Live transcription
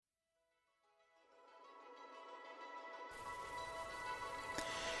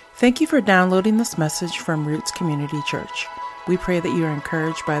Thank you for downloading this message from Roots Community Church. We pray that you are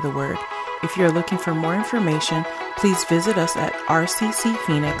encouraged by the word. If you are looking for more information, please visit us at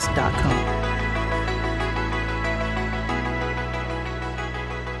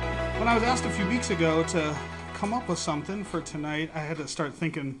rccphoenix.com. When I was asked a few weeks ago to come up with something for tonight, I had to start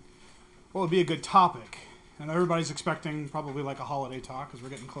thinking what would be a good topic. And everybody's expecting probably like a holiday talk because we're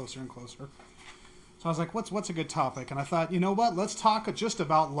getting closer and closer. So I was like, what's a good topic? And I thought, you know what? Let's talk just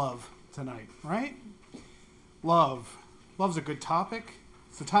about love tonight, right? Love. Love's a good topic.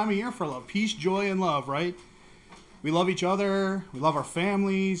 It's the time of year for love. Peace, joy, and love, right? We love each other. We love our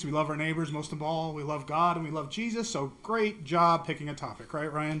families. We love our neighbors most of all. We love God and we love Jesus. So great job picking a topic,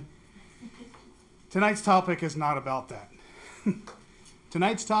 right, Ryan? Tonight's topic is not about that.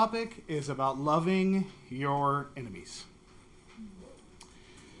 Tonight's topic is about loving your enemies.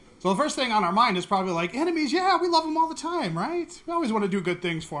 So the first thing on our mind is probably like, enemies, yeah, we love them all the time, right? We always want to do good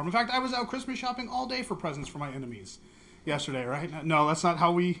things for them. In fact, I was out Christmas shopping all day for presents for my enemies yesterday, right? No, that's not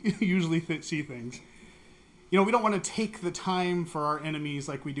how we usually see things. You know, we don't want to take the time for our enemies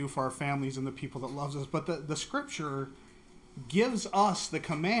like we do for our families and the people that loves us. But the scripture gives us the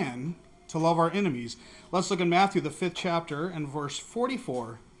command to love our enemies. Let's look in Matthew, the 5th chapter, and verse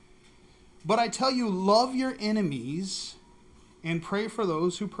 44. But I tell you, love your enemies and pray for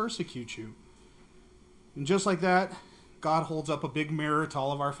those who persecute you. And just like that, God holds up a big mirror to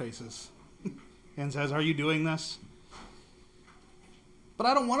all of our faces and says, are you doing this? But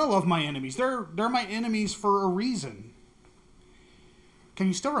I don't want to love my enemies. They're my enemies for a reason. Can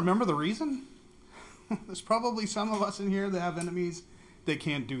you still remember the reason? There's probably some of us in here that have enemies that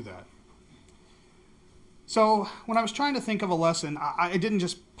can't do that. So when I was trying to think of a lesson, I didn't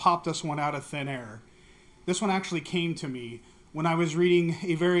just pop this one out of thin air. This one actually came to me when I was reading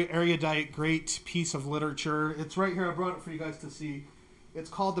a very erudite, great piece of literature. It's right here. I brought it for you guys to see. It's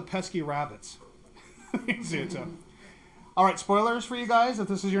called The Pesky Rabbits. You can see it too. All right, spoilers for you guys if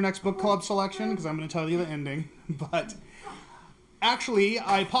this is your next book club selection, because I'm going to tell you the ending. But actually,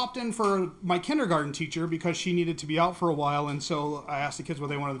 I popped in for my kindergarten teacher because she needed to be out for a while, and so I asked the kids what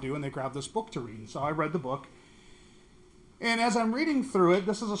they wanted to do, and they grabbed this book to read. So I read the book. And as I'm reading through it,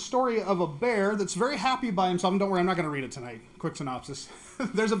 this is a story of a bear that's very happy by himself. And don't worry, I'm not going to read it tonight. Quick synopsis.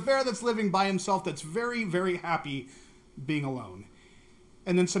 There's a bear that's living by himself that's very, very happy being alone.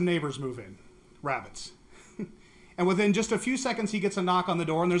 And then some neighbors move in. Rabbits. And within just a few seconds, he gets a knock on the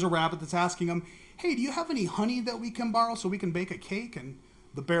door, and there's a rabbit that's asking him, hey, do you have any honey that we can borrow so we can bake a cake? And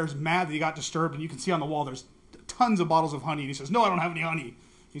the bear's mad that he got disturbed, and you can see on the wall there's tons of bottles of honey. And he says, no, I don't have any honey.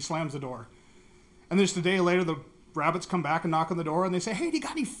 He slams the door. And then just a day later, the rabbits come back and knock on the door, and they say, hey, do you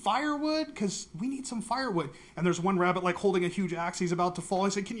got any firewood? Because we need some firewood. And there's one rabbit like holding a huge axe. He's about to fall. I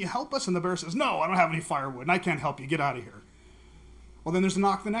say, can you help us? And the bear says, no, I don't have any firewood, and I can't help you. Get out of here. Well, then there's a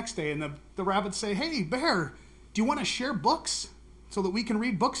knock the next day, and the rabbits say, hey, bear, do you want to share books so that we can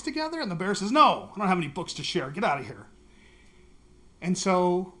read books together? And the bear says, no, I don't have any books to share. Get out of here. And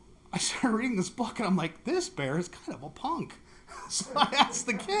so I started reading this book, and I'm like, this bear is kind of a punk. So I asked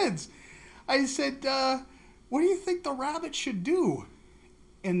the kids, I said, what do you think the rabbit should do?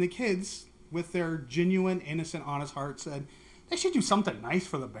 And the kids, with their genuine, innocent, honest heart, said, they should do something nice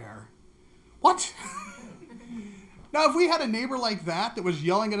for the bear. What? Now, if we had a neighbor like that was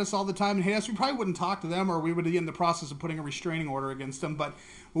yelling at us all the time and hating us, we probably wouldn't talk to them, or we would be in the process of putting a restraining order against them. But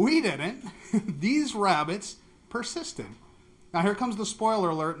we didn't. These rabbits persisted. Now, here comes the spoiler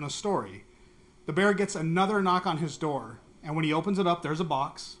alert in the story. The bear gets another knock on his door, and when he opens it up, there's a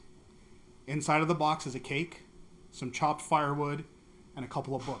box. Inside of the box is a cake, some chopped firewood, and a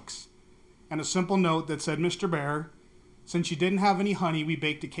couple of books. And a simple note that said, Mr. Bear, since you didn't have any honey, we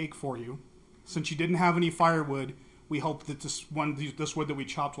baked a cake for you. Since you didn't have any firewood, we hope that this wood that we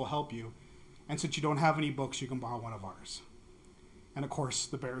chopped will help you. And since you don't have any books, you can borrow one of ours. And of course,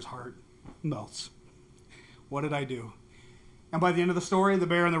 the bear's heart melts. What did I do? And by the end of the story, the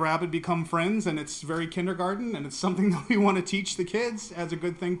bear and the rabbit become friends, and it's very kindergarten, and it's something that we want to teach the kids as a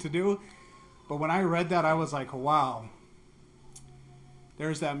good thing to do. But when I read that, I was like, wow,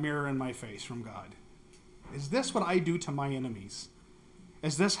 there's that mirror in my face from God. Is this what I do to my enemies?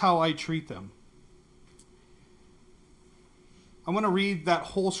 Is this how I treat them? I want to read that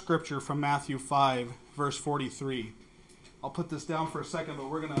whole scripture from Matthew 5, verse 43. I'll put this down for a second, but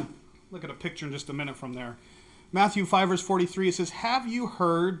we're going to look at a picture in just a minute from there. Matthew 5, verse 43, it says, have you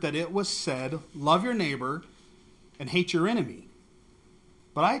heard that it was said, love your neighbor and hate your enemy?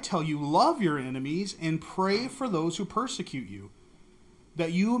 But I tell you, love your enemies and pray for those who persecute you,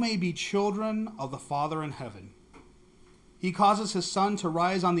 that you may be children of the Father in heaven. He causes his sun to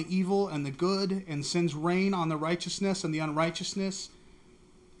rise on the evil and the good, and sends rain on the righteousness and the unrighteousness.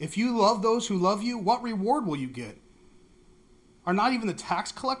 If you love those who love you, what reward will you get? Are not even the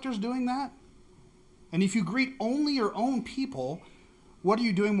tax collectors doing that? And if you greet only your own people, what are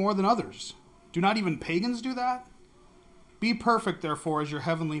you doing more than others? Do not even pagans do that? Be perfect, therefore, as your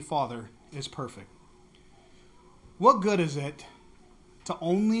heavenly Father is perfect. What good is it to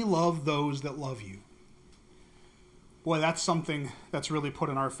only love those that love you? Boy, that's something that's really put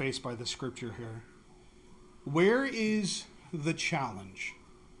in our face by the scripture here. Where is the challenge?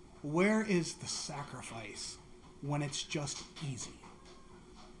 Where is the sacrifice when it's just easy?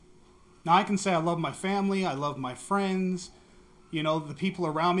 Now, I can say I love my family, I love my friends, the people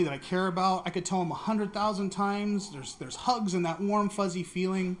around me that I care about. I could tell them 100,000 times. There's hugs and that warm, fuzzy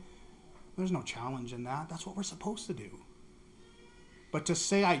feeling. There's no challenge in that. That's what we're supposed to do. But to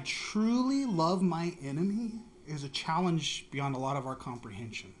say I truly love my enemy is a challenge beyond a lot of our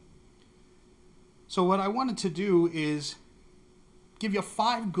comprehension. So what I wanted to do is give you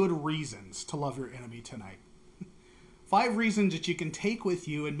 5 good reasons to love your enemy tonight. 5 reasons that you can take with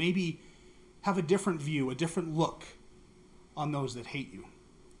you and maybe have a different view, a different look on those that hate you.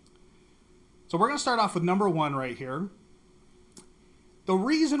 So we're going to start off with number 1 right here. The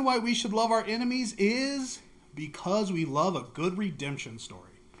reason why we should love our enemies is because we love a good redemption story.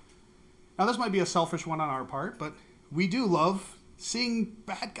 Now, this might be a selfish one on our part, but we do love seeing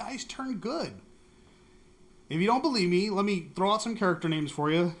bad guys turn good. If you don't believe me, let me throw out some character names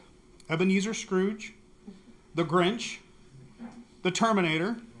for you. Ebenezer Scrooge, the Grinch, the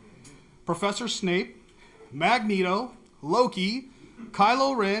Terminator, Professor Snape, Magneto, Loki,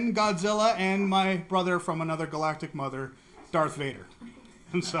 Kylo Ren, Godzilla, and my brother from another galactic mother, Darth Vader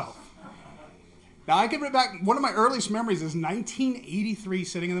himself. Now, I can remember back, one of my earliest memories is 1983,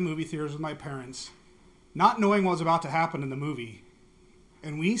 sitting in the movie theaters with my parents, not knowing what was about to happen in the movie.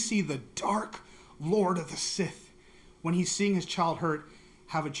 And we see the dark Lord of the Sith, when he's seeing his child hurt,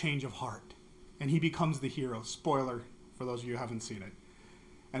 have a change of heart. And he becomes the hero. Spoiler for those of you who haven't seen it.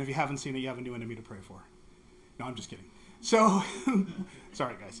 And if you haven't seen it, you have a new enemy to pray for. No, I'm just kidding. So,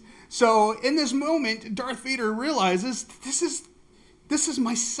 sorry guys. So, in this moment, Darth Vader realizes, this is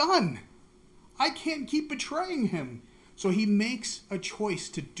my son. I can't keep betraying him. So he makes a choice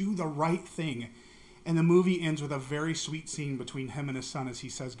to do the right thing. And the movie ends with a very sweet scene between him and his son as he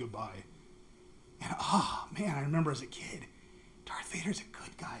says goodbye. And man, I remember as a kid, Darth Vader's a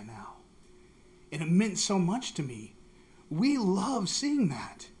good guy now. And it meant so much to me. We love seeing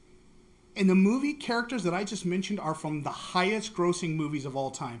that. And the movie characters that I just mentioned are from the highest grossing movies of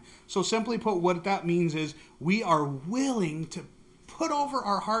all time. So simply put, what that means is we are willing to put over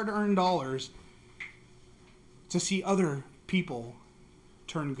our hard-earned dollars to see other people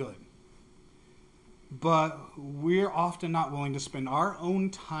turn good. But we're often not willing to spend our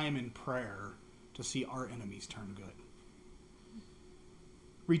own time in prayer to see our enemies turn good.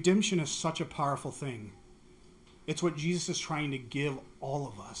 Redemption is such a powerful thing. It's what Jesus is trying to give all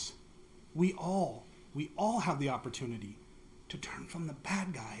of us. We all have the opportunity to turn from the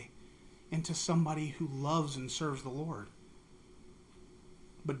bad guy into somebody who loves and serves the Lord.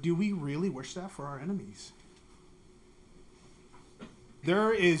 But do we really wish that for our enemies?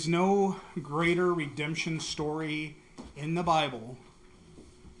 There is no greater redemption story in the Bible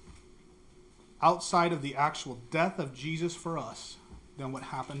outside of the actual death of Jesus for us than what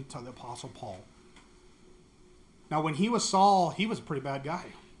happened to the Apostle Paul. Now, when he was Saul, he was a pretty bad guy.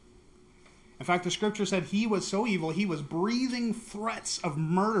 In fact, the scripture said he was so evil, he was breathing threats of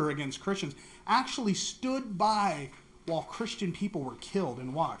murder against Christians, actually stood by while Christian people were killed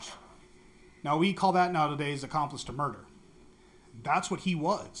and watched. Now, we call that nowadays accomplice to murder. That's what he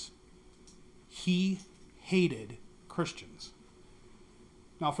was. He hated Christians.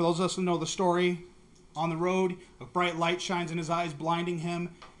 Now, for those of us who know the story, on the road, a bright light shines in his eyes, blinding him,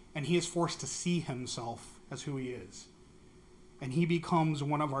 and he is forced to see himself as who he is. And he becomes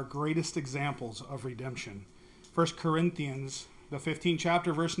one of our greatest examples of redemption. 1 Corinthians, the 15th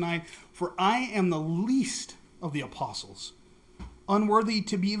chapter, verse 9, "For I am the least of the apostles, unworthy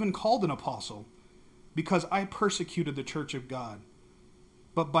to be even called an apostle, because I persecuted the church of God.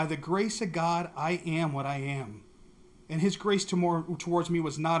 But by the grace of God, I am what I am. And his grace towards me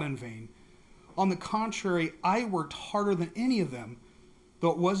was not in vain. On the contrary, I worked harder than any of them,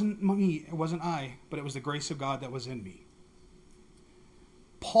 though it wasn't me, it wasn't I, but it was the grace of God that was in me."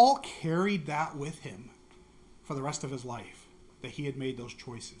 Paul carried that with him for the rest of his life, that he had made those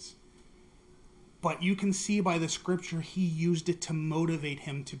choices. But you can see by the scripture, he used it to motivate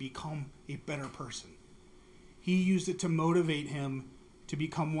him to become a better person. He used it to motivate him to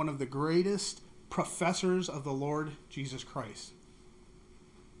become one of the greatest professors of the Lord Jesus Christ.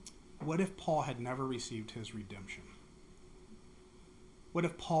 What if Paul had never received his redemption? What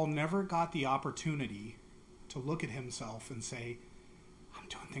if Paul never got the opportunity to look at himself and say, I'm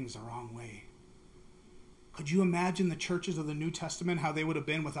doing things the wrong way? Could you imagine the churches of the New Testament, how they would have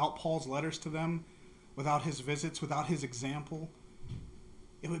been without Paul's letters to them, without his visits, without his example?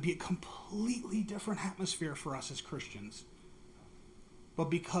 It would be a completely different atmosphere for us as Christians. But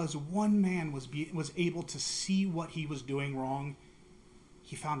because one man was able to see what he was doing wrong,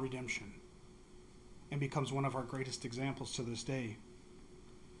 he found redemption and becomes one of our greatest examples to this day.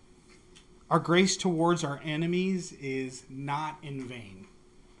 Our grace towards our enemies is not in vain.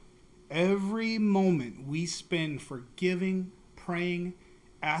 Every moment we spend forgiving, praying,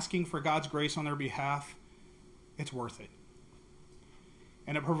 asking for God's grace on their behalf, it's worth it.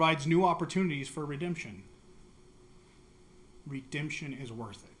 And it provides new opportunities for redemption. Redemption is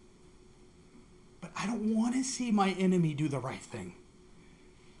worth it. But I don't want to see my enemy do the right thing.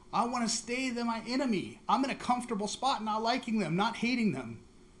 I want to stay my enemy. I'm in a comfortable spot, not liking them, not hating them.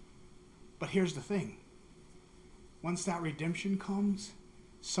 But here's the thing. Once that redemption comes,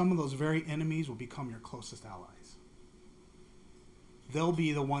 some of those very enemies will become your closest allies. They'll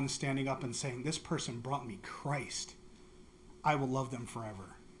be the ones standing up and saying, this person brought me Christ. I will love them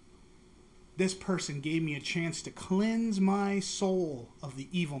forever. This person gave me a chance to cleanse my soul of the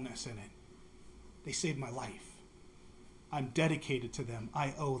evilness in it. They saved my life. I'm dedicated to them.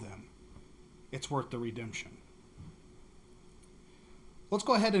 I owe them. It's worth the redemption. Let's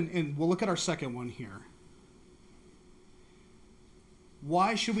go ahead and we'll look at our second one here.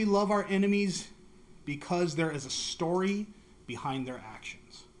 Why should we love our enemies? Because there is a story behind their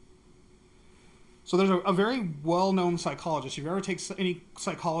actions. So there's a very well-known psychologist. If you ever take any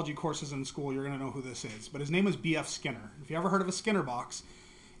psychology courses in school, you're going to know who this is. But his name is B.F. Skinner. If you ever heard of a Skinner box,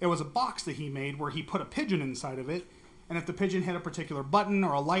 it was a box that he made where he put a pigeon inside of it, and if the pigeon hit a particular button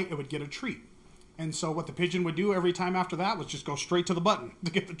or a light, it would get a treat. And so what the pigeon would do every time after that was just go straight to the button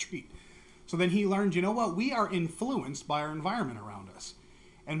to get the treat. So then he learned, you know what? We are influenced by our environment around us.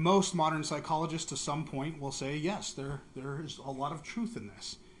 And most modern psychologists to some point will say, yes, there is a lot of truth in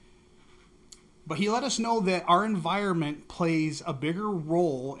this. But he let us know that our environment plays a bigger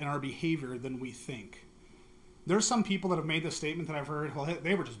role in our behavior than we think. There's some people that have made this statement that I've heard, well,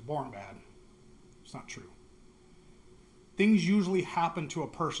 they were just born bad. It's not true. Things usually happen to a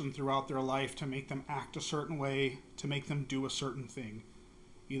person throughout their life to make them act a certain way, to make them do a certain thing.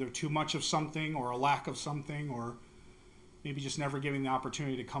 Either too much of something or a lack of something, or maybe just never giving the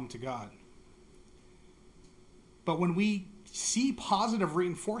opportunity to come to God. But when we see positive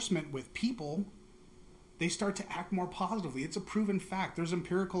reinforcement with people, they start to act more positively. It's a proven fact. There's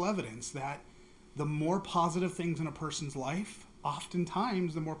empirical evidence that the more positive things in a person's life,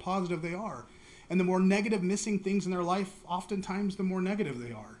 oftentimes the more positive they are. And the more negative missing things in their life, oftentimes the more negative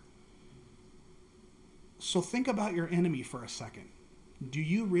they are. So think about your enemy for a second. Do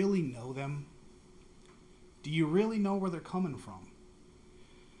you really know them? Do you really know where they're coming from?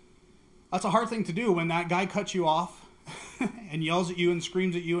 That's a hard thing to do when that guy cuts you off and yells at you and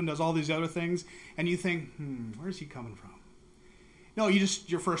screams at you and does all these other things, and you think, where's he coming from? No,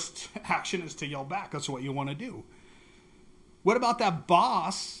 your first action is to yell back. That's what you want to do. What about that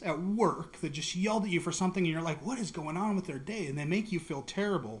boss at work that just yelled at you for something and you're like, what is going on with their day? And they make you feel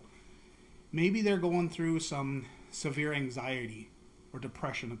terrible. Maybe they're going through some severe anxiety or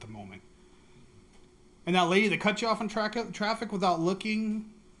depression at the moment. And that lady that cut you off in traffic without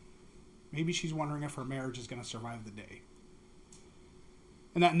looking, maybe she's wondering if her marriage is going to survive the day.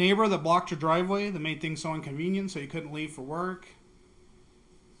 And that neighbor that blocked your driveway, that made things so inconvenient so you couldn't leave for work,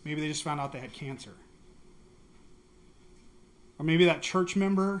 maybe they just found out they had cancer. Or maybe that church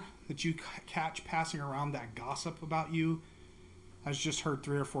member that you catch passing around that gossip about you has just heard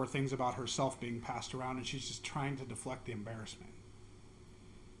 3 or 4 things about herself being passed around, and she's just trying to deflect the embarrassment.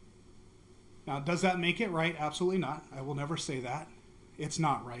 Now, does that make it right? Absolutely not. I will never say that. It's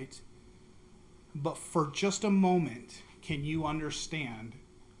not right. But for just a moment, can you understand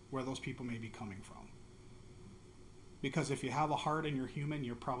where those people may be coming from? Because if you have a heart and you're human,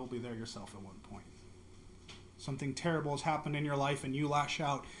 you're probably there yourself at one point. Something terrible has happened in your life and you lash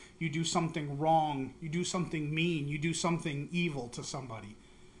out. You do something wrong. You do something mean. You do something evil to somebody.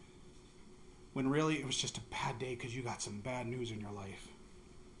 When really it was just a bad day because you got some bad news in your life.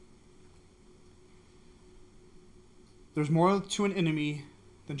 There's more to an enemy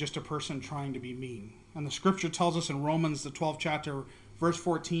than just a person trying to be mean. And the scripture tells us in Romans, the 12th chapter, verse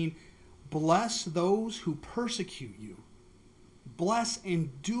 14, bless those who persecute you. Bless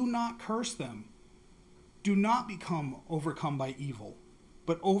and do not curse them. Do not become overcome by evil,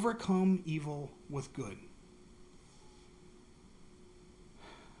 but overcome evil with good.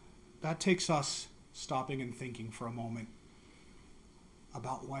 That takes us stopping and thinking for a moment.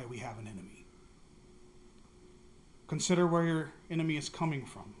 about why we have an enemy. Consider where your enemy is coming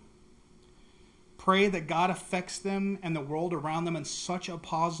from. Pray that God affects them and the world around them in such a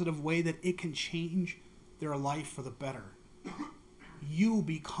positive way that it can change their life for the better. You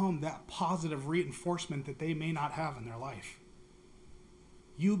become that positive reinforcement that they may not have in their life.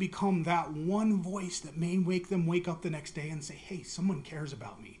 You become that one voice that may make them wake up the next day and say, hey, someone cares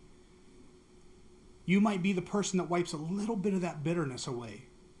about me. You might be the person that wipes a little bit of that bitterness away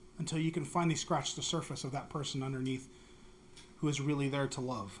until you can finally scratch the surface of that person underneath who is really there to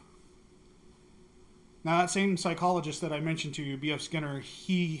love. Now, that same psychologist that I mentioned to you, B.F. Skinner,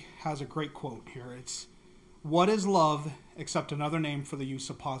 he has a great quote here. It's, what is love except another name for the use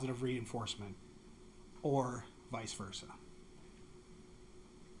of positive reinforcement, or vice versa?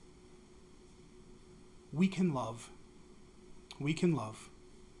 We can love. We can love.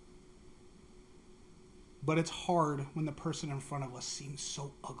 But it's hard when the person in front of us seems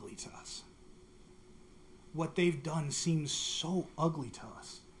so ugly to us. What they've done seems so ugly to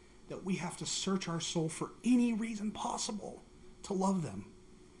us that we have to search our soul for any reason possible to love them.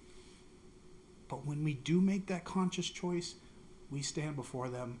 But when we do make that conscious choice, we stand before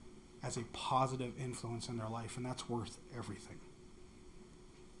them as a positive influence in their life, and that's worth everything.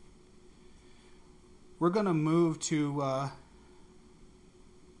 We're going to move to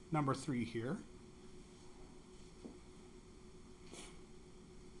number 3 here.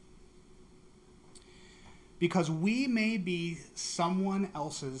 Because we may be someone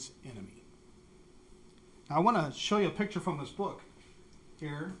else's enemy. Now, I want to show you a picture from this book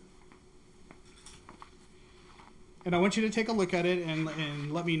here. And I want you to take a look at it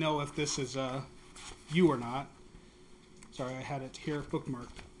and let me know if this is you or not. Sorry, I had it here bookmarked.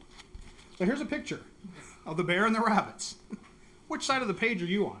 So here's a picture of the bear and the rabbits. Which side of the page are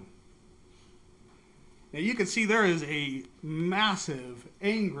you on? Now you can see there is a massive,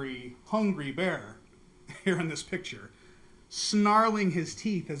 angry, hungry bear here in this picture, snarling his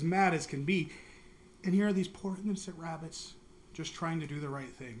teeth as mad as can be. And here are these poor innocent rabbits just trying to do the right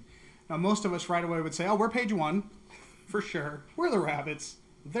thing. Now most of us right away would say, oh, we're page 1, for sure. We're the rabbits,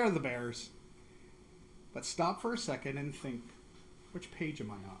 they're the bears. But stop for a second and think, which page am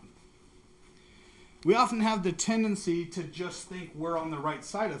I on? We often have the tendency to just think we're on the right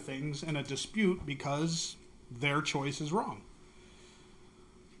side of things in a dispute because their choice is wrong.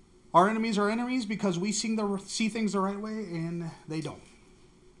 Our enemies are enemies because we see things the right way and they don't.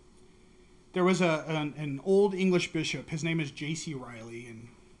 There was an old English bishop, his name is J.C. Riley, and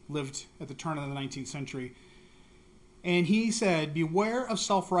lived at the turn of the 19th century. And he said, beware of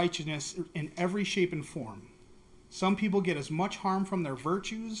self-righteousness in every shape and form. Some people get as much harm from their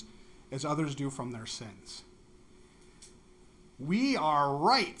virtues as others do from their sins. We are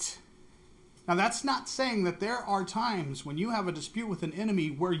right. Now, that's not saying that there are times when you have a dispute with an enemy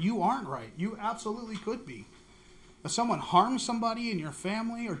where you aren't right. You absolutely could be. If someone harms somebody in your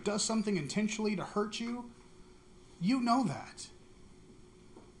family or does something intentionally to hurt you, you know that.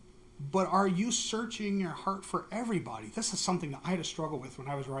 But are you searching your heart for everybody? This is something that I had to struggle with when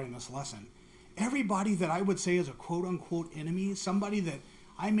I was writing this lesson. Everybody that I would say is a quote-unquote enemy, somebody that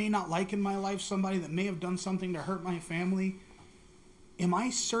I may not like in my life, somebody that may have done something to hurt my family, am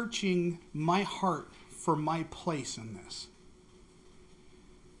I searching my heart for my place in this?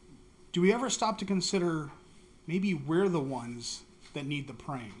 Do we ever stop to consider maybe we're the ones that need the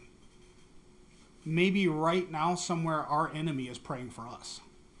praying? Maybe right now somewhere our enemy is praying for us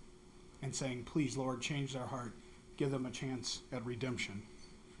and saying, please, Lord, change their heart. Give them a chance at redemption.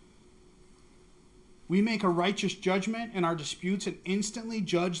 We make a righteous judgment in our disputes and instantly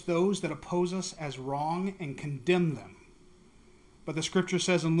judge those that oppose us as wrong and condemn them. But the scripture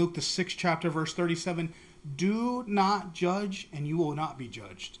says in Luke, the 6th chapter, verse 37, do not judge and you will not be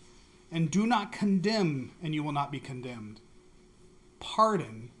judged. And do not condemn and you will not be condemned.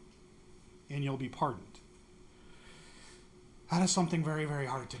 Pardon and you'll be pardoned. That is something very, very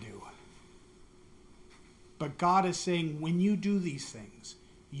hard to do. But God is saying, when you do these things,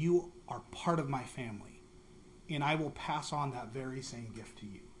 you are part of my family. And I will pass on that very same gift to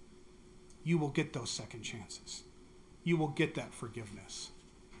you. You will get those second chances. You will get that forgiveness.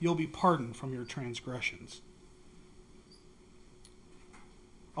 You'll be pardoned from your transgressions.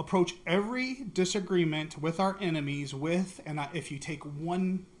 Approach every disagreement with our enemies with, and if you take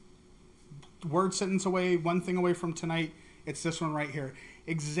one word sentence away, one thing away from tonight, it's this one right here.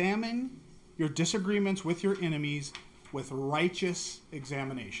 Examine your disagreements with your enemies with righteous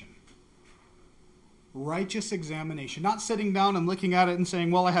examination. Righteous examination. Not sitting down and looking at it and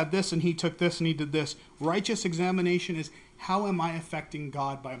saying, well, I had this and he took this and he did this. Righteous examination is, how am I affecting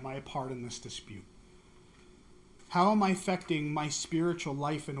God by my part in this dispute? How am I affecting my spiritual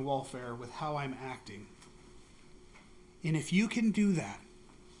life and welfare with how I'm acting? And if you can do that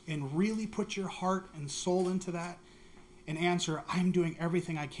and really put your heart and soul into that and answer, I'm doing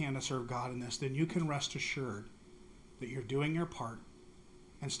everything I can to serve God in this, then you can rest assured that you're doing your part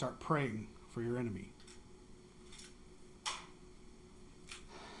and start praying for your enemy.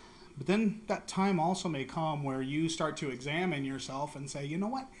 But then that time also may come where you start to examine yourself and say, you know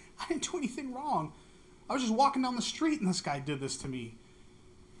what? I didn't do anything wrong. I was just walking down the street and this guy did this to me.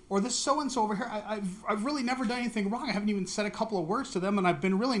 Or this so-and-so over here, I've really never done anything wrong. I haven't even said a couple of words to them, and I've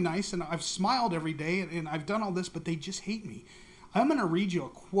been really nice, and I've smiled every day, and I've done all this, but they just hate me. I'm going to read you a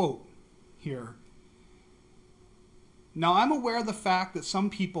quote here. Now, I'm aware of the fact that some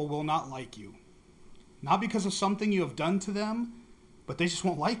people will not like you. Not because of something you have done to them, but they just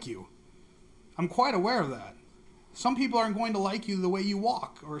won't like you. I'm quite aware of that. Some people aren't going to like you the way you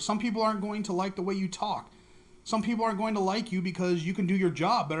walk, or some people aren't going to like the way you talk. Some people aren't going to like you because you can do your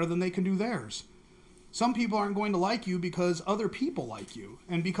job better than they can do theirs. Some people aren't going to like you because other people like you,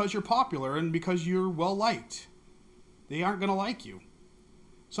 and because you're popular, and because you're well-liked. They aren't going to like you.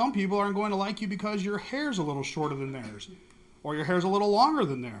 Some people aren't going to like you because your hair's a little shorter than theirs, or your hair's a little longer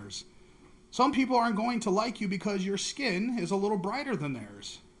than theirs. Some people aren't going to like you because your skin is a little brighter than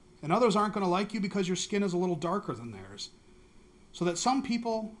theirs, and others aren't going to like you because your skin is a little darker than theirs. So that some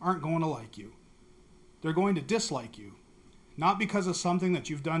people aren't going to like you. They're going to dislike you, not because of something that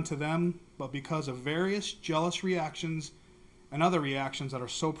you've done to them, but because of various jealous reactions and other reactions that are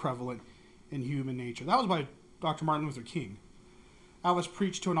so prevalent in human nature. That was by Dr. Martin Luther King. That was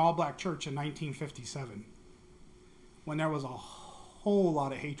preached to an all-black church in 1957, when there was a whole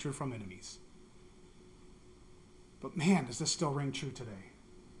lot of hatred from enemies. But man, does this still ring true today.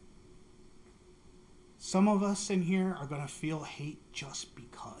 Some of us in here are going to feel hate just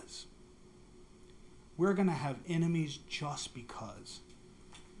because. We're going to have enemies just because.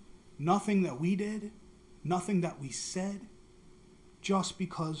 Nothing that we did, nothing that we said, just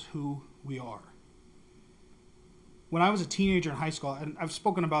because who we are. When I was a teenager in high school, and I've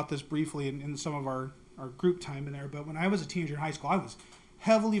spoken about this briefly in some of our group time in there, but when I was a teenager in high school, I was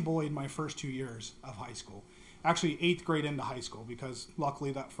heavily bullied my first 2 years of high school. Actually, 8th grade into high school, because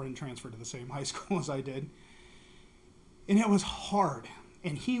luckily that friend transferred to the same high school as I did. And it was hard.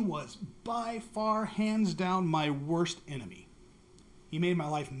 And he was by far, hands down, my worst enemy. He made my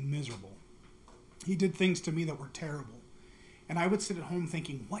life miserable. He did things to me that were terrible. And I would sit at home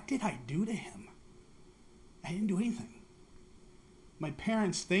thinking, what did I do to him? I didn't do anything. My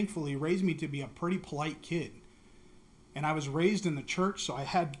parents, thankfully, raised me to be a pretty polite kid. And I was raised in the church, so I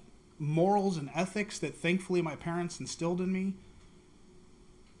had morals and ethics that thankfully my parents instilled in me.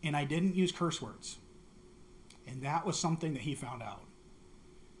 And I didn't use curse words. And that was something that he found out.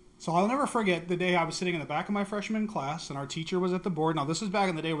 So I'll never forget the day I was sitting in the back of my freshman class and our teacher was at the board. Now, this is back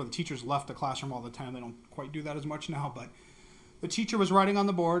in the day where the teachers left the classroom all the time. They don't quite do that as much now, but the teacher was writing on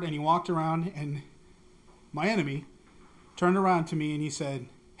the board and he walked around and my enemy turned around to me and he said,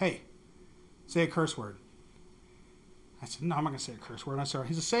 "Hey, say a curse word." I said, "No, I'm not going to say a curse word." I said,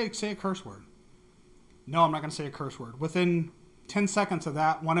 he said, say a curse word. "No, I'm not going to say a curse word." Within 10 seconds of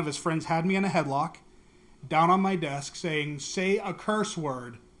that, one of his friends had me in a headlock down on my desk saying, "Say a curse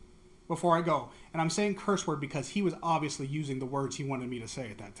word before I go." And I'm saying curse word because he was obviously using the words he wanted me to say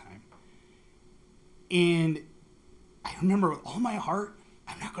at that time. And I remember with all my heart,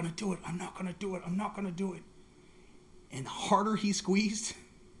 I'm not going to do it. I'm not going to do it. I'm not going to do it. And the harder he squeezed.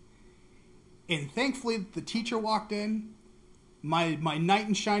 And thankfully, the teacher walked in, my knight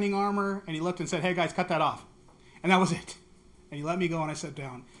in shining armor, and he looked and said, "Hey guys, cut that off." And that was it. And he let me go and I sat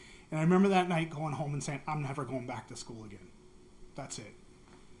down. And I remember that night going home and saying, I'm never going back to school again. That's it.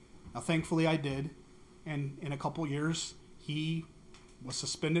 Now, thankfully, I did. And in a couple years, he was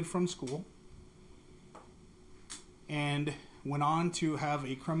suspended from school and went on to have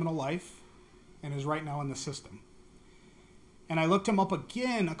a criminal life and is right now in the system. And I looked him up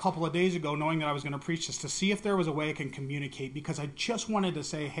again a couple of days ago, knowing that I was going to preach this, to see if there was a way I can communicate, because I just wanted to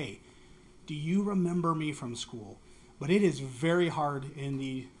say, hey, do you remember me from school? But it is very hard in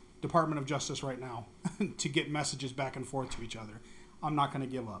the Department of Justice right now to get messages back and forth to each other. I'm not going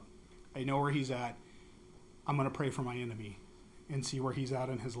to give up. I know where he's at. I'm going to pray for my enemy and see where he's at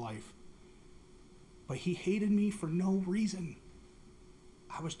in his life. But he hated me for no reason.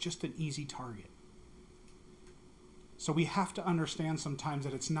 I was just an easy target. So we have to understand sometimes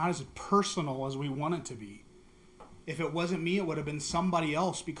that it's not as personal as we want it to be. If it wasn't me, it would have been somebody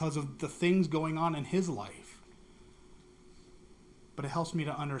else because of the things going on in his life. But it helps me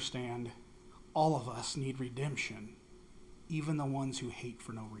to understand all of us need redemption, even the ones who hate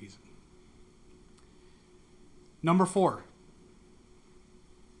for no reason. Number 4.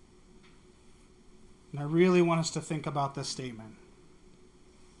 And I really want us to think about this statement.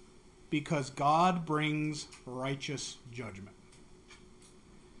 Because God brings righteous judgment.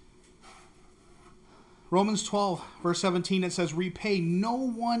 Romans 12, verse 17, it says, repay no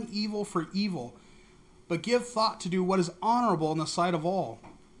one evil for evil, but give thought to do what is honorable in the sight of all.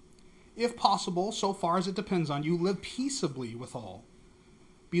 If possible, so far as it depends on you, live peaceably with all.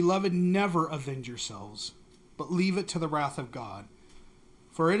 Beloved, never avenge yourselves, but leave it to the wrath of God.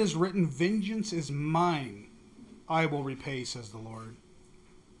 For it is written, vengeance is mine, I will repay, says the Lord.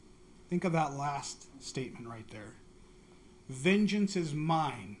 Think of that last statement right there. Vengeance is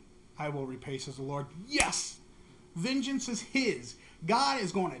mine, I will repay, says the Lord. Yes, vengeance is his. God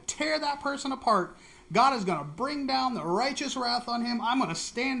is going to tear that person apart. God is going to bring down the righteous wrath on him. I'm going to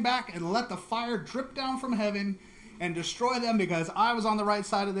stand back and let the fire drip down from heaven and destroy them because I was on the right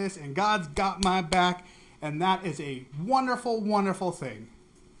side of this and God's got my back. And that is a wonderful, wonderful thing.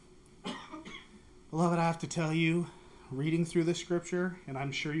 Beloved, I have to tell you, reading through the scripture, and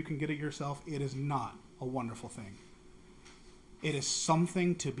I'm sure you can get it yourself, it is not a wonderful thing. It is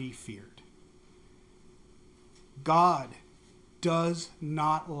something to be feared. God does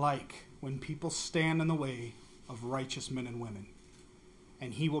not like when people stand in the way of righteous men and women.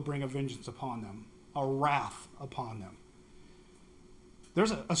 And he will bring a vengeance upon them, a wrath upon them.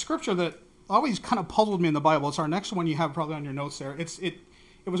 There's a scripture that always kind of puzzled me in the Bible. It's our next one you have probably on your notes there. It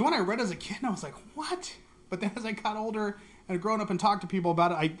was one I read as a kid and I was like, what? But then as I got older and had grown up and talked to people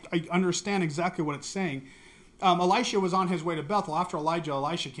about it, I understand exactly what it's saying. Elisha was on his way to Bethel. After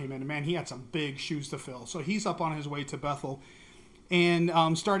Elisha came in, and man, he had some big shoes to fill. So he's up on his way to Bethel.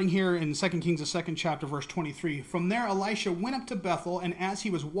 And starting here in 2 Kings, the 2nd chapter, verse 23. From there, Elisha went up to Bethel, and as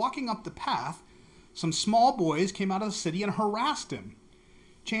he was walking up the path, some small boys came out of the city and harassed him,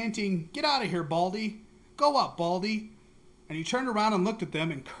 chanting, get out of here, Baldy. Go up, Baldy. And he turned around and looked at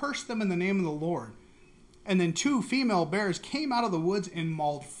them and cursed them in the name of the Lord. And then 2 female bears came out of the woods and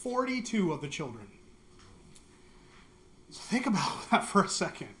mauled 42 of the children. So think about that for a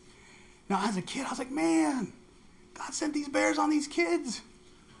second. Now, as a kid, I was like, man, God sent these bears on these kids.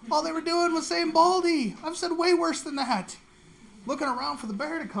 All they were doing was saying Baldy. I've said way worse than that. Looking around for the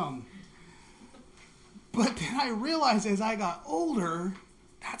bear to come. But then I realized as I got older,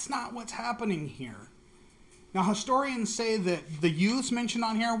 that's not what's happening here. Now, historians say that the youths mentioned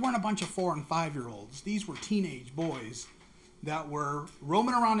on here weren't a bunch of 4- and 5-year-olds. These were teenage boys that were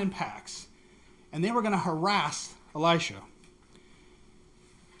roaming around in packs. And they were going to harass Elisha.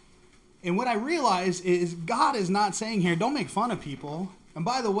 And what I realize is God is not saying here, don't make fun of people. And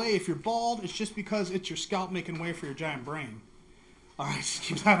by the way, if you're bald, it's just because it's your scalp making way for your giant brain. All right, just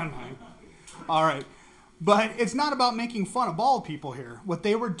keep that in mind. All right. But it's not about making fun of bald people here. What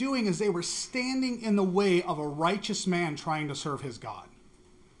they were doing is they were standing in the way of a righteous man trying to serve his God.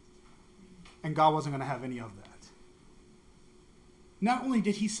 And God wasn't going to have any of that. Not only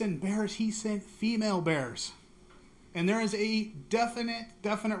did he send bears, he sent female bears. And there is a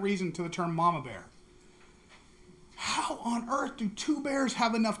definite reason to the term mama bear. How on earth do 2 bears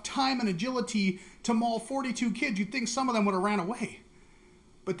have enough time and agility to maul 42 kids? You'd think some of them would have ran away.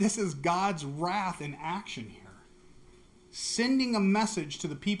 But this is God's wrath in action here. Sending a message to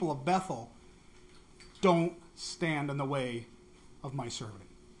the people of Bethel. Don't stand in the way of my servant.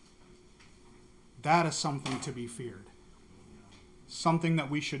 That is something to be feared. Something that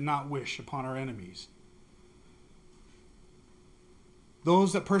we should not wish upon our enemies.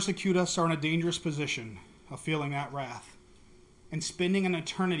 Those that persecute us are in a dangerous position of feeling that wrath and spending an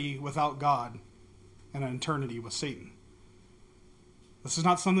eternity without God and an eternity with Satan. This is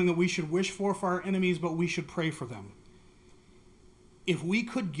not something that we should wish for our enemies, but we should pray for them. If we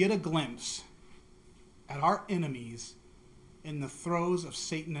could get a glimpse at our enemies in the throes of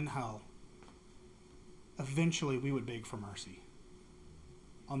Satan and hell, eventually we would beg for mercy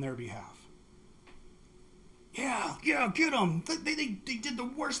on their behalf. Yeah, get them. They did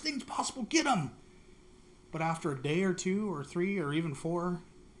the worst things possible. Get them. But after a day or 2 or 3 or even 4,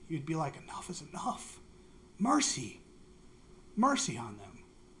 you'd be like, enough is enough. Mercy. Mercy on them.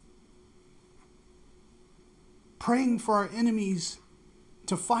 Praying for our enemies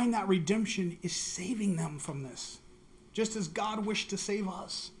to find that redemption is saving them from this, just as God wished to save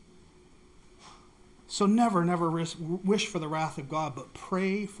us. So never wish for the wrath of God, but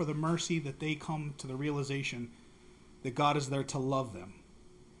pray for the mercy that they come to the realization that God is there to love them.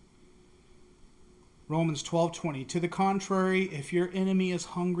 Romans 12:20, to the contrary, if your enemy is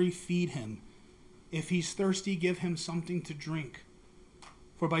hungry, feed him. If he's thirsty, give him something to drink.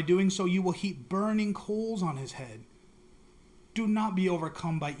 For by doing so, you will heap burning coals on his head. Do not be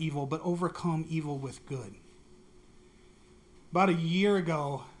overcome by evil, but overcome evil with good. About a year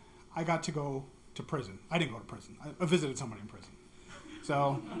ago, I got to go to prison. I didn't go to prison. I visited somebody in prison.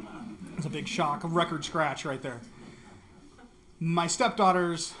 So it was a big shock, a record scratch right there. My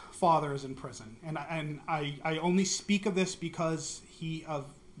stepdaughter's father is in prison. And I only speak of this because of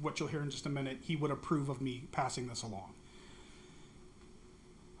what you'll hear in just a minute, he would approve of me passing this along.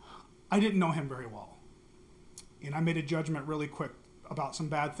 I didn't know him very well. And I made a judgment really quick about some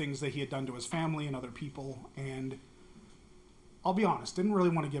bad things that he had done to his family and other people. And I'll be honest, didn't really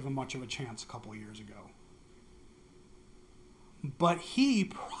want to give him much of a chance a couple of years ago. But he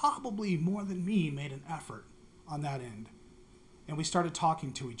probably more than me made an effort on that end. And we started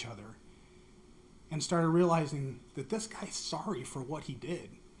talking to each other and started realizing that this guy's sorry for what he did.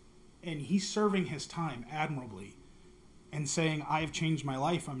 And he's serving his time admirably and saying, I've changed my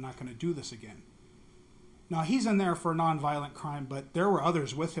life. I'm not going to do this again. Now, he's in there for a nonviolent crime, but there were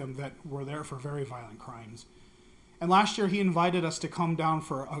others with him that were there for very violent crimes. And last year, he invited us to come down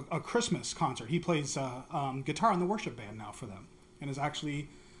for a Christmas concert. He plays guitar in the worship band now for them and is actually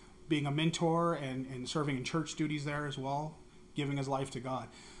being a mentor and serving in church duties there as well, giving his life to God.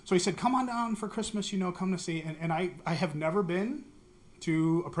 So he said, come on down for Christmas, come to see. And I have never been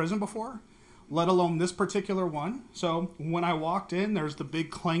to a prison before, let alone this particular one. So when I walked in, there's the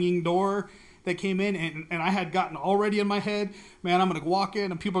big clanging door that came in, and I had gotten already in my head, man, I'm going to walk in,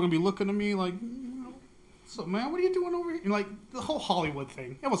 and people are going to be looking at me like, so, man, what are you doing over here? And like the whole Hollywood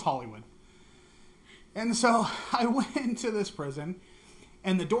thing. It was Hollywood. And so I went into this prison,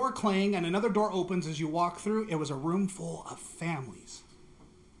 and the door clanged, and another door opens as you walk through. It was a room full of families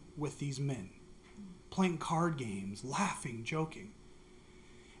with these men playing card games, laughing, joking.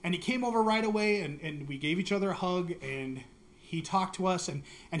 And he came over right away, and we gave each other a hug, and he talked to us, and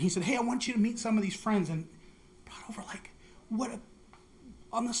he said, hey, I want you to meet some of these friends, and brought over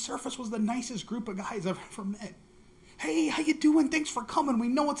on the surface was the nicest group of guys I've ever met. Hey, how you doing? Thanks for coming. We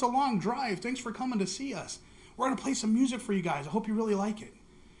know it's a long drive. Thanks for coming to see us. We're going to play some music for you guys. I hope you really like it.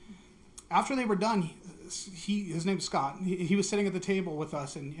 After they were done, his name's Scott. He was sitting at the table with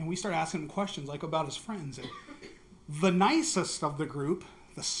us, and we started asking him questions like about his friends. And the nicest of the group,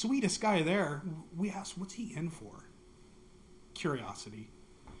 the sweetest guy there, we asked, what's he in for? Curiosity.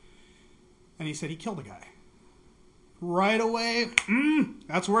 And he said he killed a guy. Right away,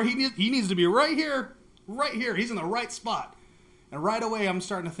 that's where he needs to be, right here. Right here. He's in the right spot. And right away, I'm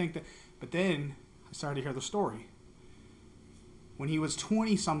starting to think that. But then I started to hear the story. When he was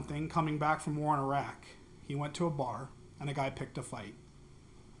 20-something, coming back from war in Iraq, he went to a bar, and a guy picked a fight.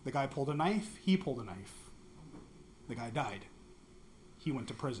 The guy pulled a knife. He pulled a knife. The guy died. He went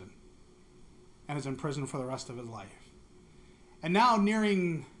to prison and is in prison for the rest of his life. And now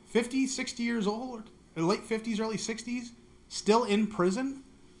nearing 50, 60 years old, or late 50s, early 60s, still in prison,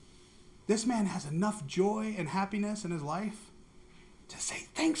 this man has enough joy and happiness in his life to say,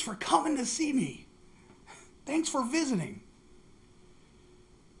 thanks for coming to see me. Thanks for visiting.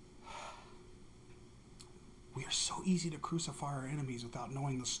 We are so easy to crucify our enemies without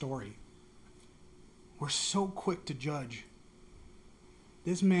knowing the story. We're so quick to judge.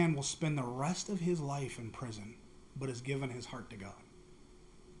 This man will spend the rest of his life in prison, but has given his heart to God.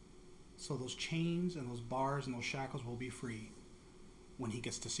 So those chains and those bars and those shackles will be free when he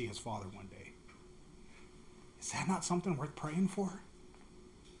gets to see his Father one day. Is that not something worth praying for?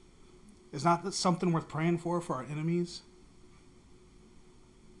 Is not that something worth praying for our enemies?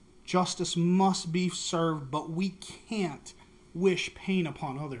 Justice must be served, but we can't wish pain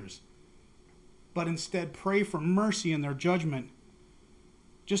upon others, but instead pray for mercy in their judgment,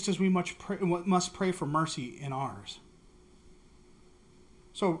 just as we must pray for mercy in ours.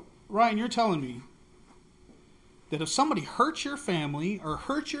 So, Ryan, you're telling me that if somebody hurts your family or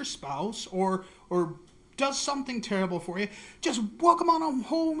hurts your spouse or does something terrible for you, just welcome on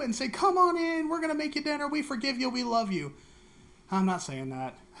home and say, come on in, we're going to make you dinner, we forgive you, we love you. I'm not saying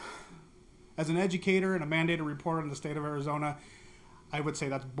that. As an educator and a mandated reporter in the state of Arizona, I would say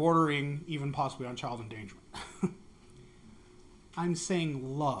that's bordering even possibly on child endangerment. I'm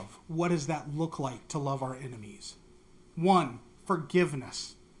saying love. What does that look like to love our enemies? 1,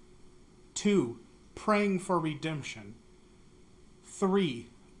 forgiveness. 2, praying for redemption. 3,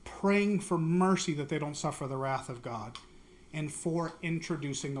 praying for mercy that they don't suffer the wrath of God. And 4,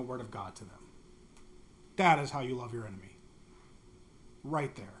 introducing the Word of God to them. That is how you love your enemy.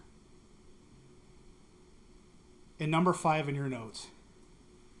 Right there. And number 5 in your notes.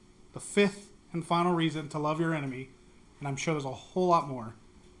 The 5th and final reason to love your enemy, and I'm sure there's a whole lot more,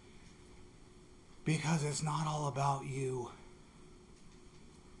 because it's not all about you.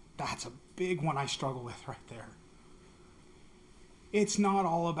 That's a big one I struggle with right there. It's not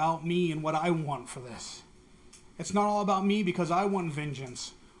all about me and what I want for this. It's not all about me because I want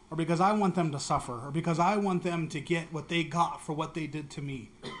vengeance, or because I want them to suffer, or because I want them to get what they got for what they did to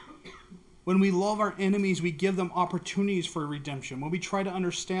me. When we love our enemies, we give them opportunities for redemption. When we try to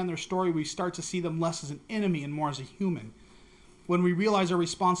understand their story, we start to see them less as an enemy and more as a human. When we realize our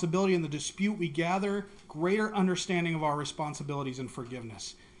responsibility in the dispute, we gather greater understanding of our responsibilities and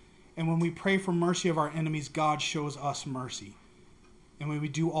forgiveness. And when we pray for mercy of our enemies, God shows us mercy. And when we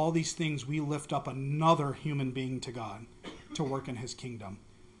do all these things, we lift up another human being to God to work in his kingdom,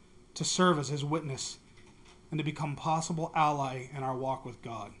 to serve as his witness, and to become possible ally in our walk with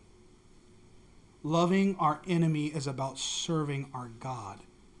God. Loving our enemy is about serving our God.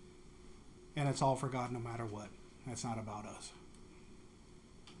 And it's all for God no matter what. It's not about us.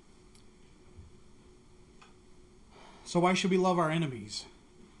 So why should we love our enemies?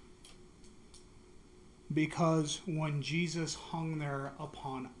 Because when Jesus hung there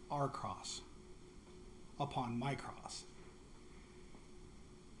upon our cross, upon my cross,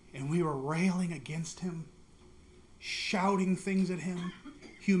 and we were railing against him, shouting things at him,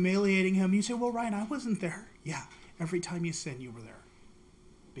 humiliating him, you say, well, Ryan, I wasn't there. Yeah, every time you sin, you were there.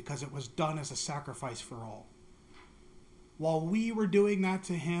 Because it was done as a sacrifice for all. While we were doing that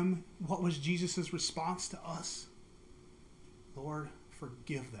to him, what was Jesus' response to us? Lord,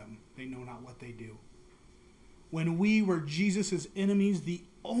 forgive them. They know not what they do. When we were Jesus' enemies, the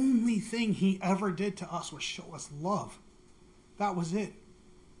only thing he ever did to us was show us love. That was it.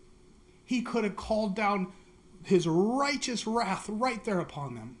 He could have called down his righteous wrath right there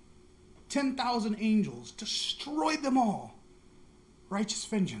upon them. 10,000 angels, destroyed them all. Righteous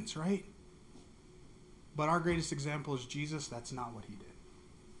vengeance, right? But our greatest example is Jesus. That's not what he did.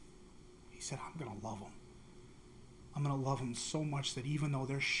 He said, I'm going to love them. I'm going to love them so much that even though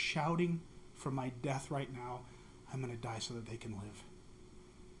they're shouting for my death right now, I'm going to die so that they can live.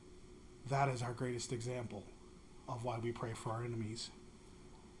 That is our greatest example of why we pray for our enemies.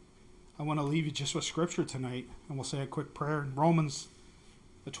 I want to leave you just with scripture tonight, and we'll say a quick prayer. In Romans,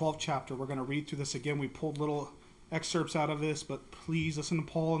 the 12th chapter, we're going to read through this again. We pulled little excerpts out of this, but please listen to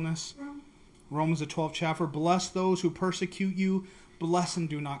Paul in this. Romans, the 12th chapter. Bless those who persecute you. Bless and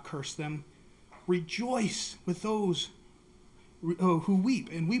do not curse them. Rejoice with those who weep,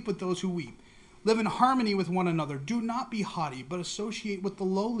 and weep with those who weep. Live in harmony with one another. Do not be haughty, but associate with the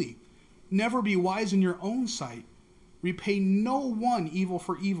lowly. Never be wise in your own sight. Repay no one evil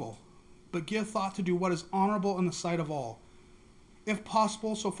for evil, but give thought to do what is honorable in the sight of all. If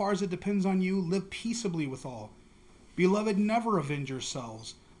possible, so far as it depends on you, live peaceably with all. Beloved, never avenge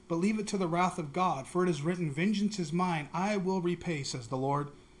yourselves, but leave it to the wrath of God. For it is written, vengeance is mine, I will repay, says the Lord.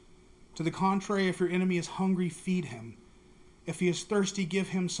 To the contrary, if your enemy is hungry, feed him. If he is thirsty, give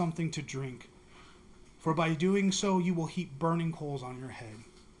him something to drink. For by doing so, you will heap burning coals on your head.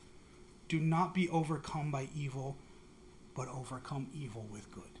 Do not be overcome by evil, but overcome evil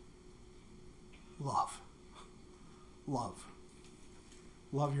with good. Love. Love.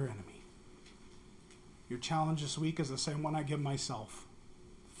 Love your enemy. Your challenge this week is the same one I give myself.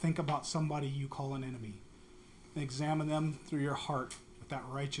 Think about somebody you call an enemy. And examine them through your heart with that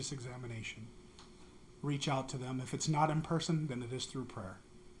righteous examination. Reach out to them. If it's not in person, then it is through prayer.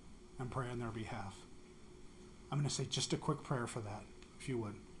 And pray on their behalf. I'm going to say just a quick prayer for that, if you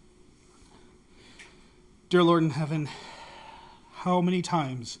would. Dear Lord in heaven, how many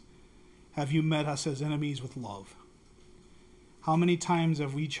times have you met us as enemies with love? How many times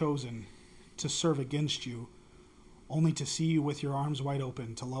have we chosen to serve against you, only to see you with your arms wide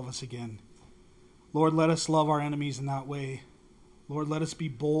open to love us again? Lord, let us love our enemies in that way. Lord, let us be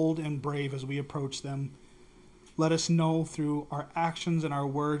bold and brave as we approach them. Let us know through our actions and our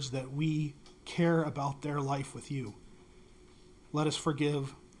words that we care about their life with you. Let us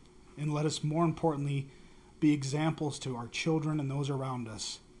forgive, and let us, more importantly, be examples to our children and those around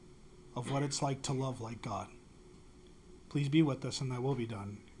us of what it's like to love like God. Please be with us, and thy will be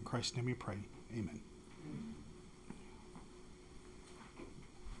done. In Christ's name we pray. Amen.